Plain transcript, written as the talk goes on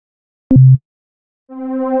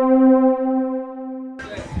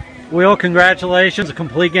Will, congratulations, a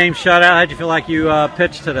complete game shutout. How'd you feel like you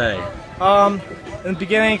pitched today? In the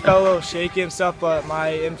beginning, it felt a little shaky and stuff, but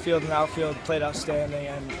my infield and outfield played outstanding,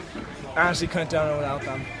 and I honestly couldn't do it without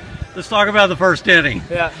them. Let's talk about the first inning.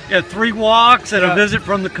 Yeah. You had 3 walks and a visit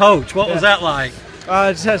from the coach. What was that like?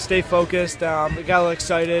 I just had to stay focused. We got a little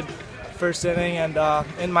excited first inning, and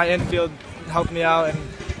in my infield helped me out and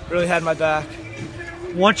really had my back.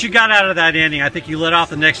 Once you got out of that inning, I think you lit off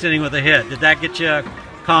the next inning with a hit. Did that get you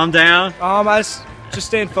calmed down? I was just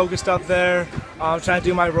staying focused up there, trying to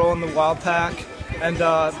do my role in the wild pack, and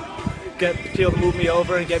get people to move me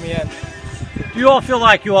over and get me in. Do you all feel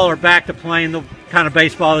like you all are back to playing the kind of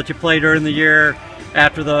baseball that you played during the year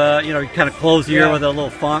after the, you kind of closed the year with a little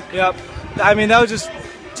funk? Yep. I mean, that was just,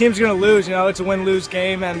 team's going to lose, it's a win-lose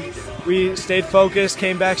game, and we stayed focused,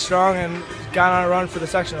 came back strong, and got on a run for the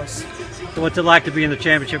sectionals. So what's it like to be in the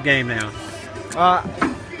championship game now?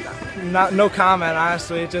 No comment,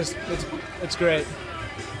 honestly. It's great.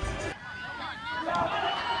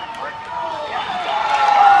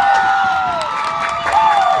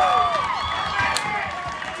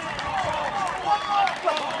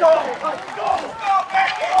 Go!